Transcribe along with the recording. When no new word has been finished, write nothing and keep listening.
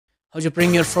How to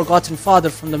bring your forgotten father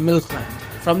from the milkland.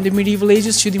 From the medieval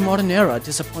ages to the modern era,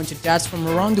 disappointed dads from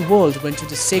around the world went to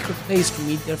the sacred place to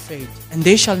meet their fate. And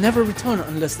they shall never return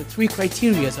unless the 3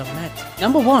 criteria are met.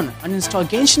 Number 1. Uninstall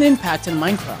Genshin Impact and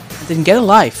Minecraft. And then get a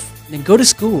life. And then go to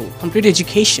school, complete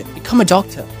education, become a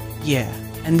doctor. Yeah.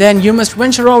 And then you must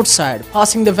venture outside,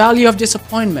 passing the valley of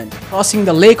disappointment, crossing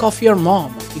the lake of your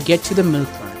mom to get to the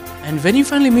milkland. And when you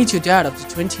finally meet your dad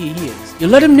after 20 years, you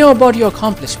let him know about your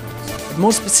accomplishments. But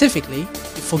more specifically,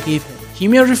 you forgive him. He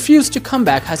may refuse to come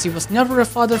back as he was never a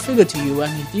father figure to you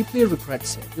and he deeply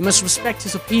regrets it. You must respect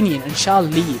his opinion and shall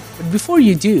leave. But before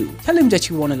you do, tell him that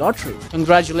you won a lottery.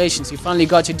 Congratulations, you finally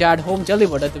got your dad home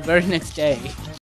delivered at the very next day.